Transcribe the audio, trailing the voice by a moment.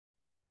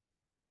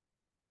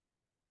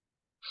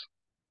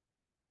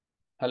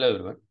Hello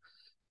everyone.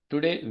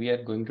 Today we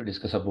are going to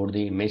discuss about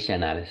the mesh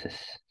analysis.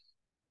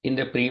 In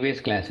the previous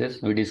classes,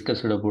 we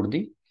discussed about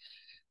the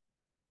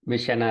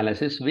mesh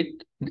analysis with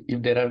if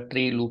there are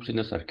three loops in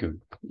a circuit.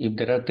 If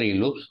there are three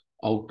loops,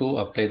 how to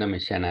apply the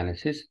mesh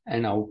analysis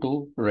and how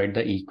to write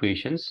the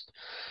equations.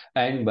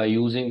 And by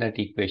using that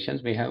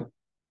equations, we have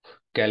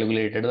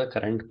calculated the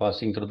current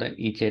passing through the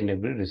each and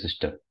every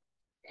resistor.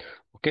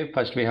 Okay,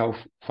 first we have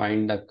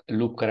find the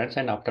loop currents,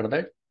 and after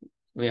that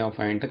we have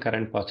find the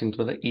current passing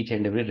through the each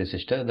and every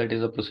resistor. That is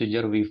the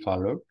procedure we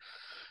followed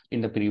in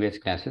the previous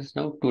classes.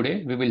 Now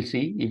today we will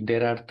see if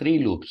there are three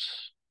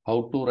loops,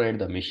 how to write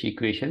the mesh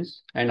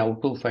equations and how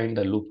to find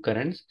the loop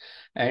currents,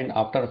 and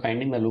after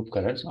finding the loop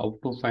currents, how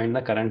to find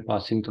the current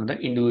passing through the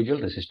individual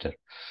resistor.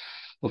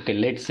 Okay,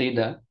 let's see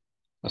the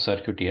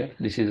circuit here.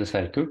 This is a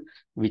circuit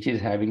which is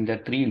having the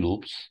three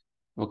loops.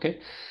 Okay,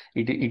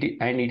 it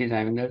is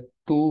having the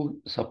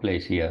two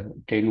supplies here.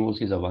 10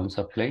 volts is a one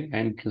supply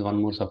and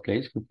one more supply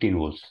is 15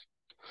 volts.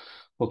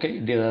 Okay,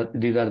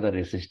 these are the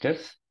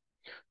resistors.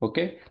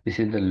 Okay, this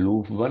is the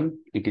loop 1,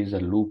 it is a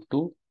loop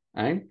 2,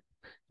 and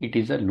it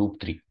is a loop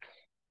 3.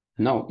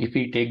 Now if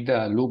we take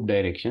the loop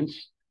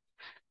directions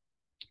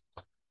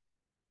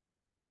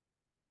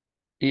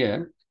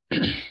here,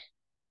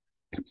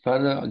 for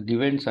the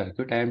given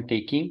circuit I am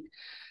taking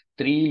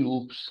three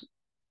loops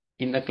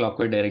in the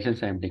clockwise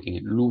directions. I am taking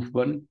it. Loop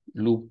 1,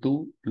 loop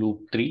 2,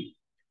 loop 3.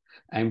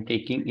 I am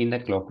taking in the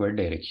clockwise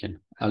direction,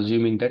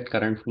 assuming that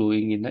current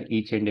flowing in the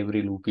each and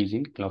every loop is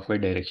in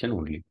clockwise direction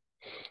only.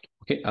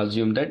 Okay,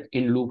 assume that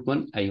in loop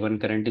 1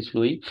 I1 current is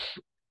flowing,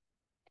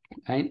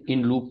 and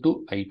in loop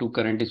 2 I2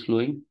 current is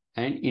flowing,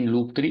 and in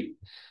loop 3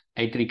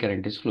 I3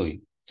 current is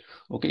flowing.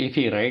 Okay, if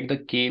we write the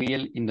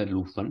KVL in the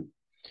loop 1,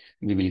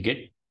 we will get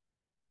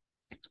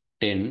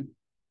 10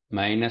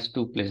 minus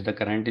 2 plus the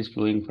current is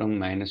flowing from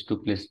minus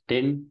 2 plus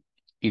 10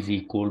 is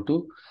equal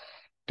to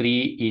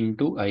 3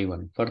 into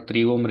I1. For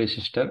 3 ohm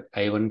resistor,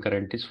 I1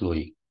 current is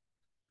flowing.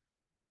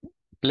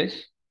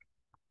 Plus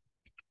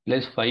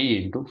 5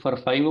 into, for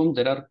 5 ohm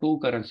there are two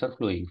currents are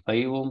flowing.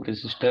 5 ohm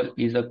resistor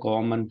is a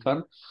common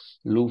for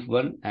loop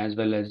 1 as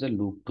well as the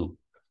loop 2.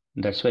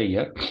 That's why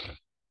here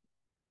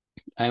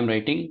I am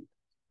writing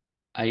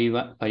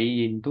I1 5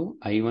 into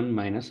I1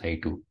 minus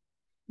I2.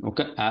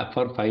 Okay,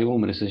 for 5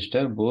 ohm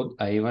resistor, both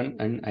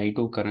I1 and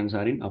I2 currents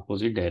are in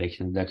opposite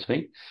directions. That's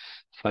why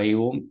 5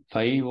 ohm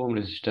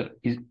resistor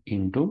is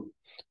into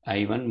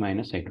I1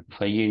 minus I2.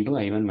 5 into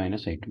I1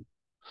 minus I2.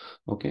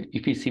 Okay,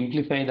 if we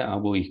simplify the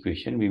above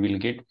equation, we will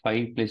get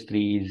 5 plus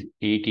 3 is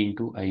 8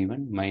 into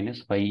I1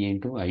 minus 5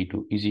 into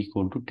I2 is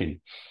equal to 10.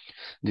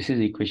 This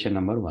is equation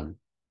number 1.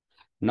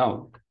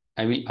 Now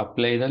I will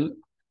apply the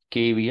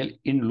KVL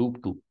in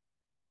loop 2.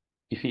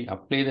 If we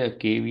apply the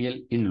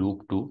KVL in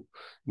loop 2,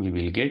 we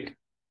will get,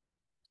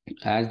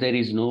 as there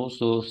is no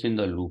source in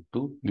the loop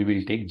 2, we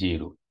will take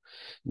 0.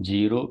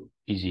 0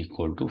 is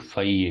equal to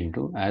 5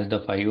 into, as the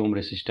 5 ohm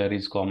resistor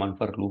is common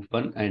for loop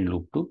 1 and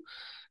loop 2,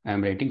 I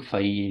am writing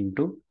 5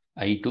 into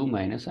I2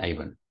 minus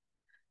I1.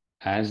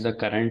 As the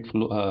current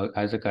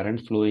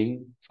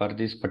flowing for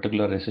this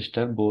particular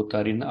resistor, both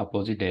are in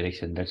opposite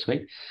direction. That's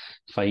why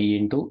 5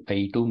 into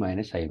I2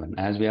 minus I1.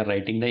 As we are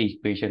writing the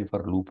equation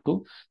for loop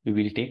 2, we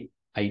will take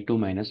I2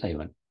 minus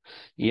I1.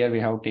 Here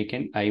we have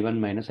taken I1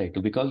 minus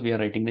I2 because we are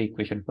writing the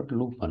equation for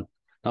loop 1.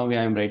 Now I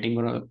am writing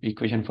the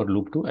equation for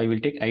loop 2. I will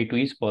take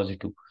I2 is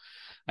positive.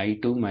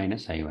 I2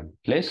 minus I1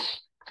 plus,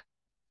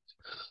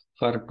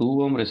 for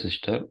 2 ohm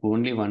resistor,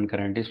 only one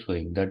current is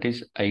flowing. That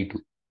is I2.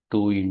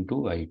 2 into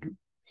I2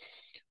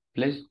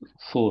 plus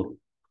 4.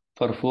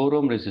 For 4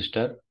 ohm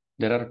resistor,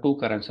 there are two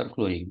currents are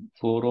flowing.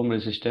 4 ohm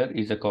resistor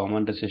is a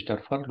common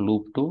resistor for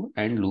loop 2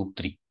 and loop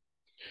 3.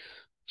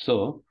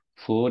 So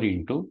 4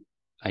 into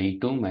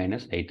I2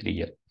 minus I3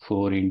 here.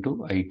 4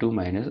 into I2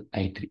 minus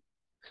I3.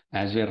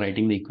 As we are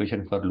writing the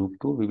equation for loop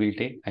 2, we will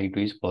take I2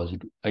 is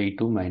positive.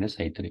 I2 minus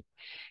I3.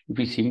 If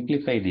we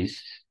simplify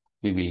this,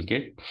 we will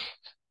get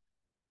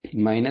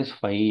minus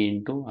 5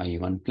 into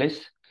I1 plus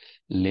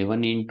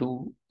 11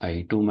 into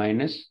I2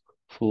 minus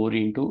 4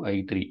 into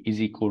I3 is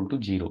equal to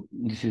 0.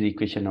 This is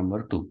equation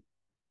number 2.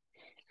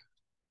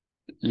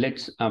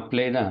 Let's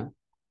apply the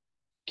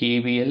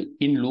KVL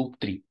in loop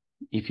 3.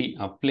 If we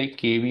apply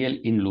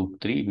KVL in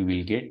loop 3, we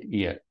will get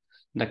here.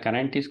 The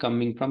current is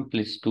coming from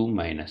plus 2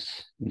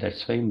 minus.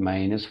 That's why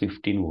minus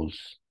 15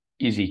 volts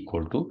is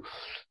equal to,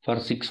 for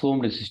 6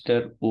 ohm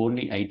resistor,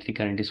 only I3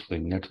 current is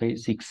flowing. That's why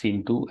 6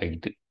 into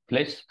I3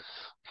 plus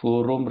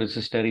 4 ohm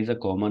resistor is a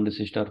common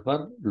resistor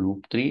for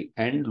loop 3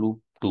 and loop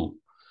 2.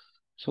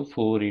 So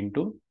 4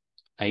 into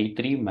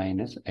I3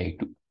 minus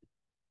I2.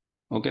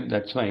 Okay,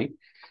 that's why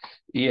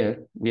here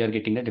we are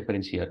getting the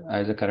difference here,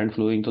 as the current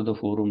flowing through the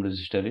 4 ohm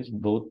resistor is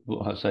both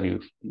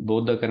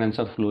the currents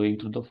are flowing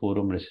through the 4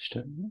 ohm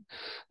resistor.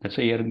 That's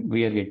why here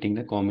we are getting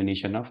the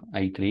combination of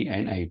I3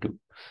 and I2.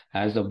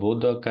 As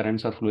both the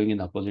currents are flowing in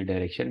the opposite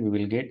direction, we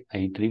will get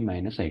I3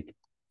 minus I2.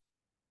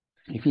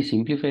 If we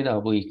simplify the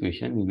above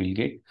equation, we will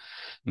get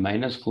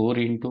minus 4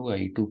 into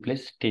I2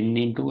 plus 10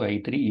 into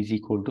I3 is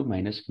equal to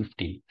minus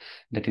 15.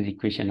 That is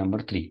equation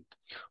number 3.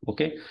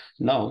 Okay.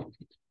 Now,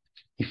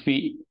 if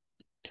we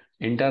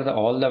enter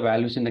all the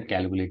values in the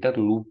calculator,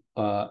 loop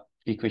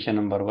equation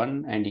number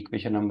 1 and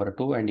equation number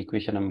 2 and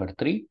equation number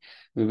 3,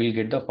 we will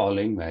get the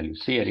following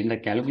values. Here in the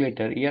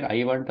calculator, here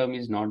I1 term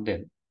is not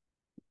there.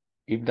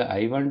 If the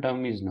I1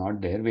 term is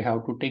not there, we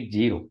have to take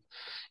 0.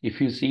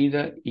 If you see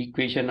the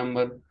equation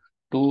number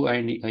 2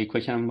 and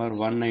equation number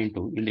 1 and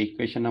 2, in the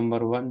equation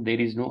number 1, there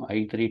is no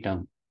I3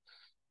 term.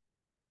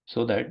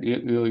 So that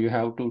you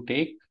have to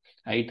take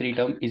I3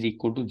 term is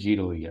equal to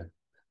 0 here.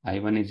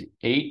 I1 is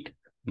 8,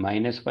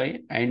 minus 5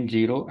 and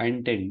 0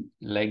 and 10.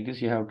 Like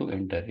this you have to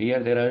enter. Here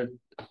there are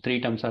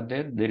 3 terms are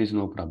there. There is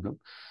no problem.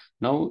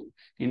 Now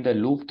in the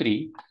loop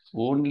 3,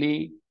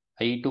 only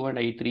I2 and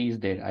I3 is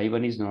there.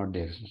 I1 is not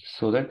there.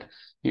 So that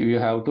you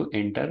have to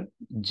enter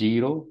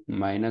 0,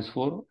 minus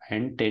 4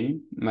 and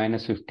 10,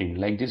 minus 15.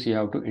 Like this you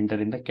have to enter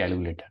in the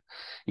calculator.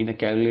 In the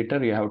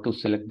calculator you have to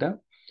select the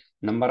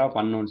number of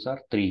unknowns are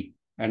 3.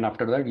 And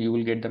after that you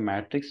will get the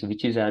matrix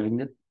which is having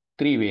the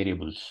 3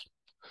 variables.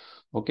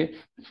 Okay,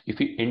 if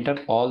we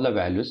enter all the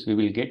values, we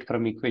will get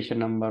from equation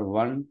number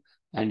 1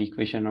 and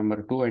equation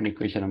number 2 and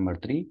equation number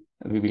 3,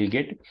 we will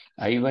get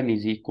I1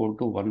 is equal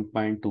to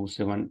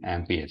 1.27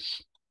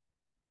 amperes.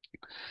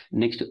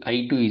 Next,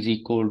 I2 is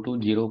equal to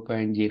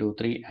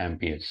 0.03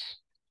 amperes.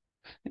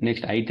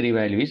 Next, I3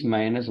 value is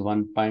minus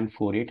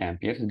 1.48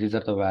 amperes. These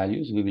are the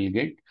values we will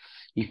get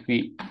if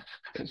we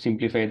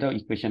simplify the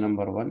equation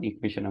number 1,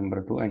 equation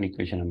number 2 and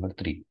equation number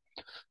 3.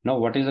 Now,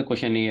 what is the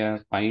question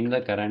here? Find the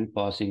current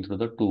passing through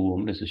the 2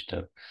 ohm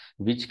resistor.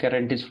 Which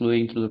current is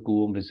flowing through the 2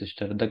 ohm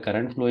resistor? The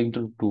current flowing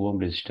through 2 ohm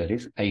resistor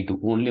is I2.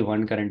 Only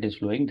one current is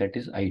flowing, that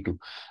is I2.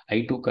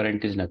 I2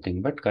 current is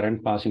nothing but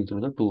current passing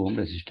through the 2 ohm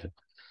resistor.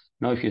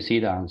 Now, if you see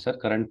the answer,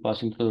 current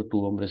passing through the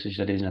 2 ohm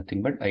resistor is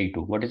nothing but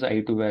I2. What is the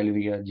I2 value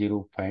here?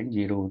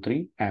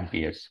 0.03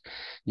 amperes.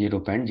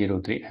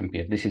 0.03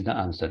 amperes. This is the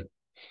answer.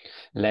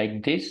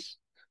 Like this,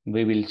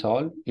 we will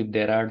solve if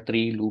there are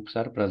 3 loops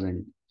are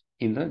present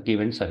in the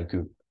given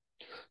circuit.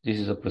 This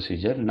is a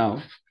procedure.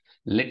 Now,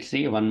 let's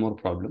see one more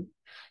problem.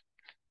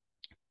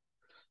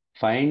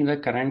 Find the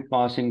current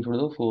passing through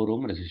the 4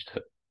 ohm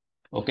resistor.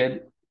 Okay,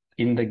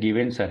 in the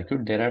given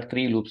circuit, there are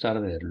 3 loops are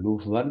there.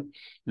 Loop 1,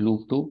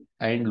 loop 2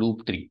 and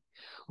loop 3.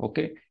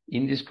 Okay,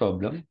 in this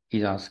problem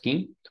is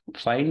asking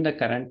find the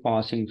current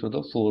passing through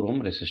the 4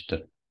 ohm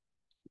resistor.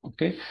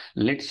 Okay,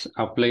 let's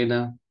apply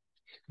the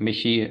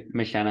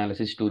mesh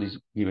analysis to this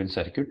given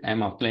circuit. I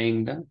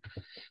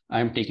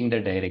am taking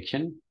the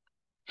direction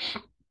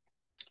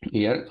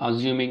here,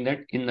 assuming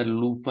that in the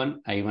loop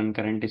 1, I1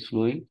 current is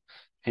flowing,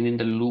 and in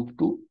the loop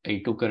 2,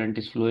 I2 current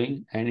is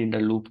flowing, and in the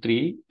loop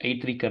 3,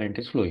 I3 current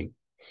is flowing.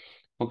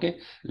 Okay,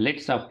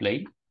 let's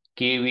apply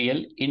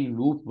KVL in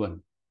loop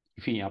 1.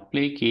 If we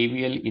apply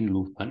KVL in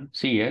loop 1,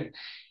 see here,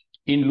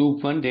 in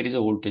loop 1, there is a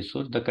voltage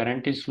source. The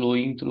current is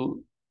flowing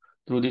through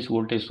this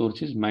voltage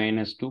source is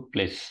minus 2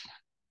 plus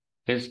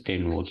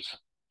 10 volts.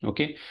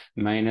 Okay,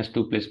 minus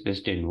 2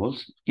 plus 10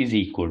 volts is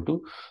equal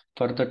to,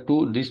 for the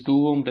this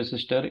 2 ohm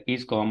resistor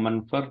is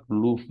common for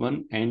loop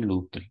 1 and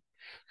loop 3.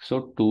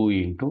 So 2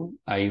 into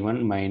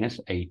I1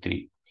 minus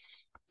I3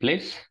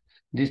 plus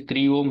this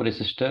 3 ohm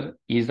resistor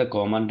is the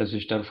common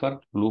resistor for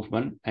loop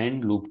 1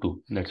 and loop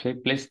 2. That's why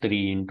plus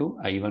 3 into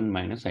I1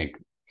 minus I2.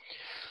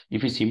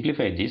 If we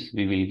simplify this,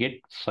 we will get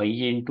 5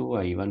 into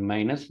I1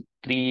 minus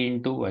 3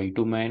 into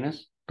I2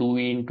 minus 2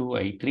 into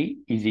I3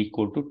 is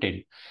equal to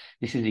 10.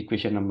 This is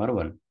equation number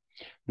 1.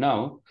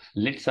 Now,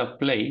 let's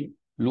apply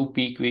loop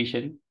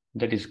equation,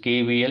 that is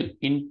KVL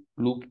in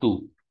loop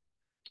 2.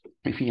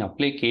 If we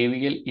apply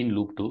KVL in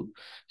loop 2,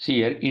 see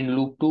here in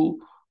loop 2,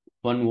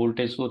 one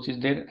voltage source is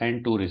there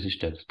and 2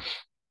 resistors.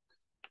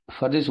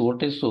 For this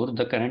voltage source,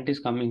 the current is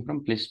coming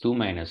from plus 2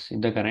 minus.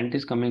 If the current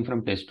is coming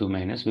from plus 2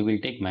 minus, we will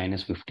take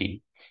minus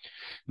 15.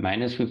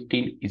 Minus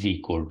 15 is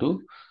equal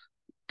to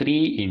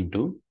 3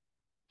 into,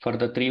 for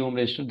the 3 ohm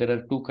resistor, there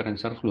are 2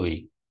 currents are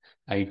flowing,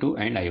 I2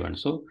 and I1.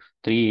 So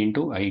 3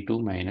 into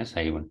I2 minus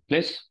I1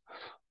 plus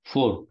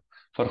 4.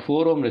 For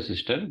 4 ohm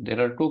resistor, there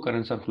are 2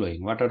 currents are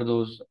flowing. What are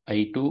those?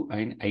 I2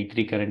 and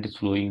I3 current is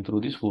flowing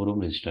through this 4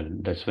 ohm resistor.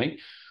 That's why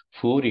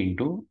 4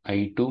 into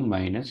I2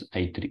 minus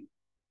I3.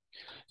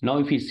 Now,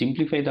 if we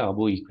simplify the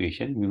above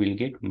equation, we will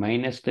get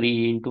minus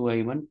 3 into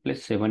I1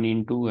 plus 7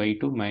 into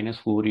I2 minus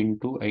 4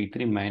 into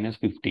I3 minus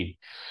 15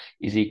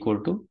 is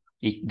equal to,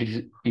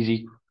 I3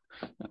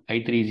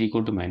 is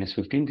equal to minus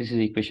 15. This is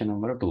equation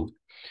number 2.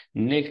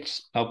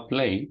 Next,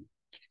 apply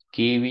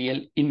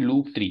KVL in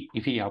loop 3.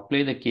 If we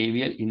apply the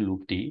KVL in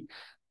loop 3,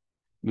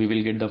 we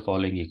will get the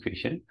following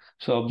equation.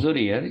 So observe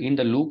here, in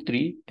the loop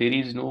 3, there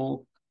is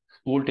no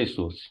voltage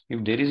source.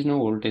 If there is no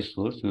voltage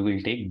source, we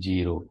will take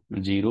 0.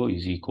 0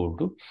 is equal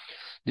to,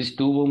 this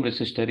 2 ohm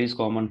resistor is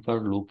common for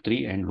loop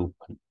 3 and loop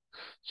 1.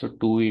 So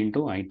 2 into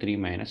I3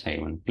 minus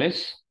I1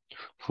 plus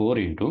 4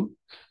 into,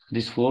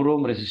 this 4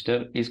 ohm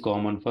resistor is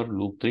common for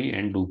loop 3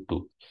 and loop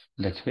 2.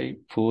 That's why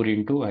 4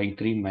 into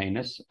I3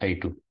 minus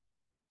I2.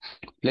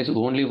 Plus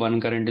only one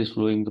current is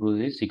flowing through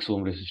the 6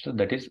 ohm resistor,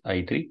 that is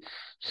I3.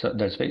 So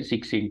that's why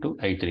 6 into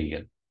I3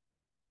 here.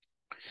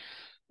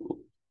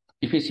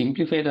 If we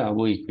simplify the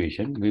above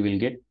equation, we will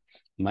get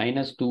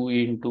minus 2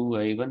 into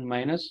I1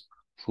 minus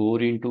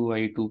 4 into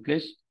I2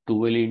 plus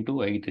 12 into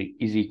I3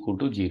 is equal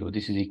to 0.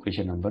 This is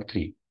equation number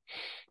 3.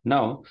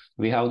 Now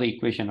we have the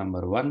equation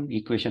number 1,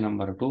 equation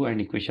number 2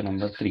 and equation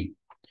number 3.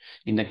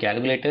 In the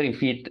calculator, if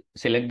we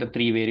select the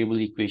 3 variable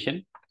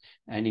equation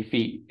and if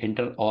we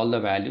enter all the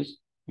values,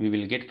 we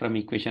will get from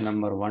equation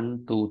number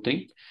 1, 2,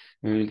 3,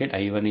 we will get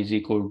I1 is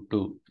equal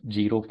to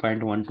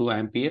 0.12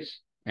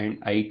 amperes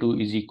and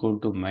I2 is equal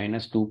to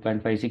minus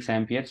 2.56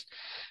 amperes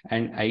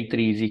and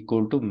I3 is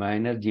equal to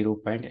minus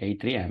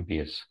 0.83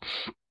 amperes.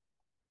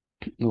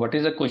 What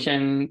is the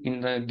question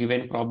in the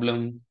given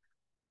problem?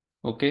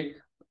 Okay,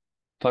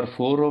 for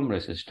 4 ohm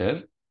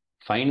resistor,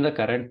 find the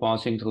current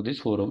passing through this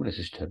 4 ohm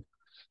resistor.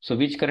 So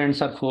which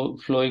currents are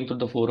flowing through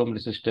the 4 ohm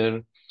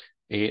resistor?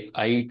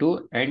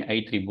 I2 and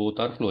I3 both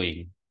are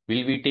flowing.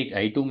 Will we take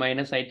I2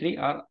 minus I3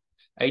 or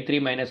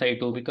I3 minus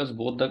I2, because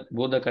both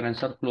the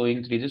currents are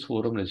flowing through this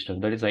 4 ohm resistor,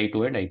 that is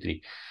I2 and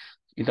I3.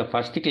 In the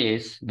first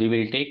case, we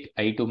will take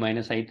I2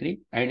 minus I3,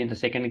 and in the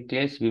second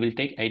case, we will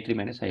take I3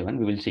 minus I1.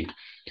 We will see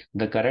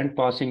the current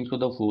passing through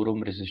the 4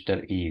 ohm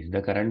resistor is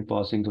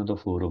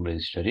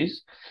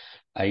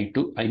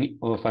I2.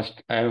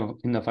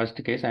 In the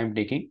first case, I am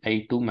taking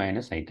I2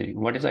 minus I3.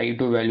 What is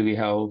I2 value? We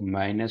have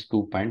minus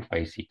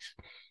 2.56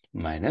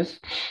 minus,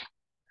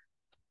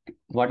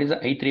 what is the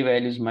I3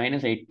 values?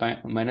 Minus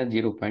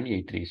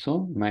 0.83.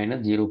 So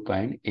minus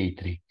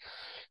 0.83.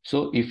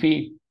 So if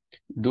we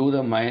do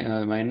the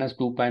minus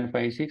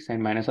 2.56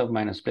 and minus of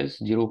minus plus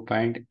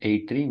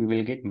 0.83, we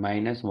will get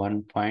minus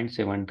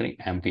 1.73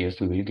 amperes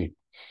we will get.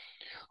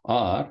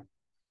 Or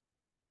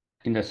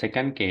in the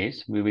second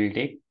case, we will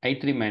take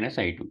I3 minus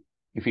I2.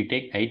 If we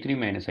take I3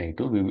 minus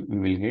I2, we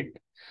will get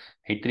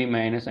I3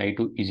 minus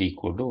I2 is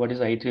equal to, what is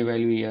I3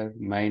 value here?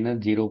 Minus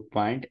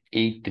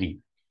 0.83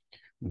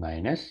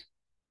 minus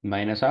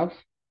of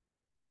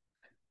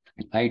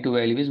I2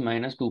 value is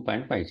minus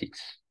 2.56.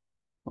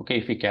 Okay,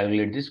 if we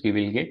calculate this, we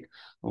will get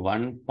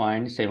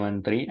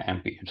 1.73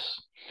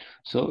 amperes.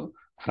 So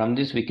from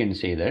this, we can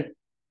say that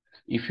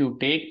if you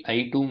take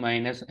I2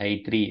 minus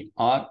I3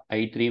 or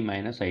I3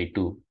 minus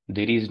I2,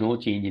 there is no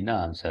change in the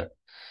answer.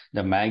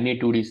 The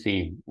magnitude is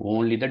same,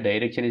 only the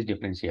direction is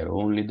different here.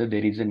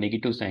 There is a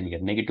negative sign here.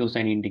 Negative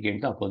sign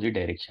indicates the opposite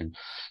direction.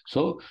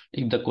 So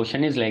if the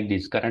question is like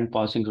this, current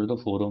passing through the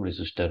 4 ohm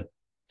resistor,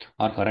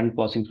 or current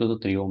passing through the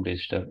 3 ohm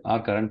resistor,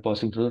 or current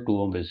passing through the 2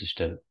 ohm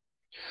resistor.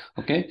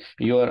 Okay,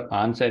 your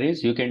answer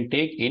is, you can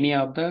take any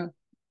of the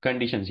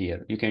conditions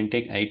here. You can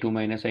take I2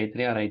 minus I3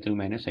 or I3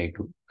 minus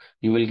I2.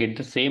 You will get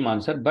the same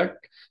answer, but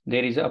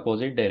there is a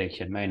opposite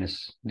direction,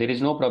 minus. There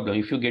is no problem.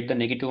 If you get the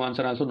negative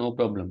answer also, no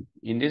problem.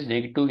 In this,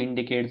 negative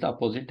indicates the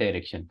opposite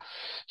direction.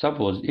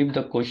 Suppose if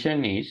the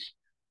question is,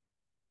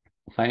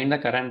 find the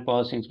current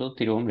passing through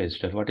 3 ohm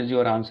resistor. What is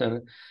your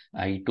answer?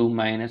 I2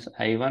 minus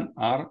I1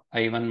 or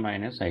I1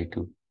 minus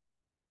I2.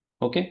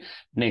 Okay.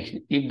 Next,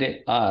 if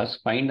they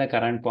ask, find the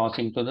current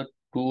passing through the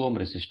 2 ohm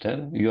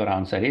resistor, your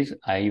answer is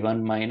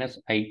I1 minus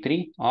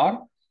I3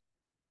 or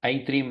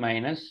I3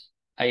 minus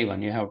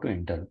I1. You have to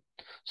enter.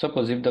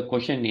 Suppose if the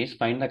question is,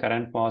 find the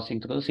current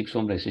passing through the 6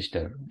 ohm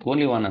resistor,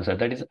 only one answer,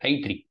 that is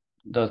I3.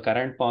 The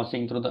current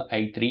passing through the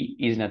I3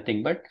 is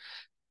nothing but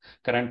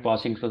current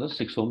passing through the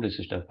 6 ohm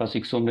resistor. For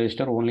 6 ohm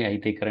resistor, only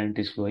I3 current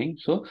is flowing.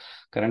 So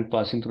current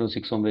passing through the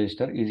 6 ohm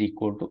resistor is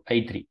equal to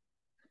I3.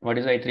 What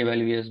is I3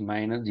 value? Is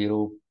minus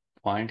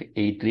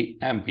 0.83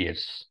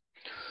 amperes.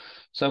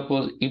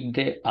 Suppose if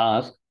they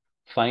ask,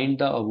 find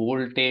the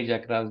voltage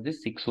across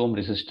this 6 ohm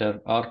resistor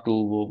or 2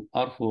 ohm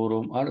or 4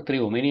 ohm or 3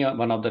 ohm, any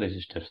one of the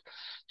resistors.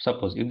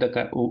 Suppose if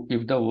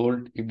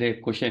the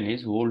question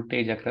is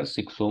voltage across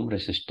 6 ohm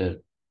resistor.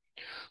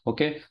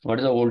 Okay, what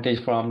is the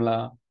voltage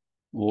formula?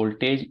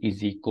 Voltage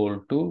is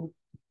equal to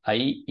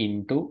I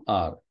into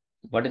R.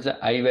 What is the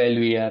I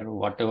value here?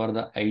 Whatever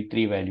the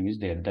I3 value is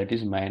there, that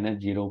is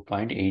minus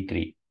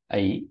 0.83.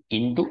 I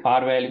into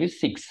R value is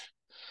 6.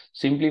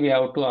 Simply we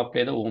have to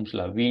apply the Ohm's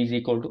law. V is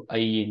equal to I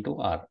into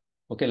R.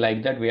 Okay,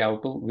 like that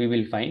we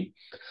will find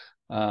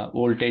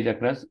voltage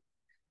across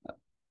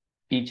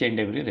each and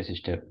every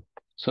resistor.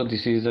 So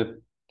this is a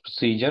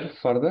procedure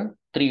for the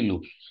 3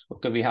 loops.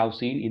 Okay, we have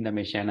seen in the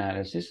mesh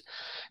analysis,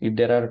 if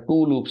there are 2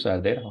 loops are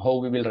there, how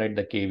we will write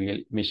the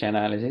KVL mesh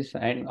analysis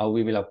and how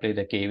we will apply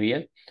the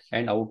KVL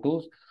and how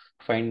to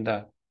find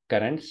the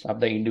currents of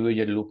the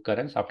individual loop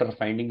currents. After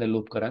finding the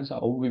loop currents,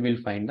 how we will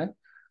find the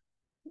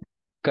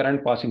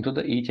current passing through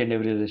the each and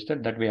every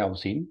resistor, that we have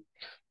seen.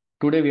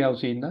 Today we have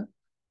seen the,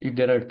 if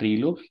there are 3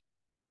 loops,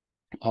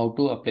 how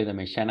to apply the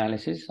mesh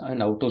analysis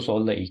and how to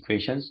solve the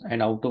equations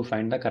and how to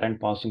find the current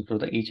passing through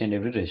the each and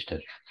every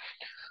resistor.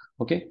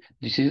 Okay,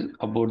 this is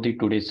about the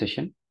today's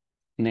session.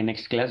 In the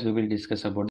next class, we will discuss about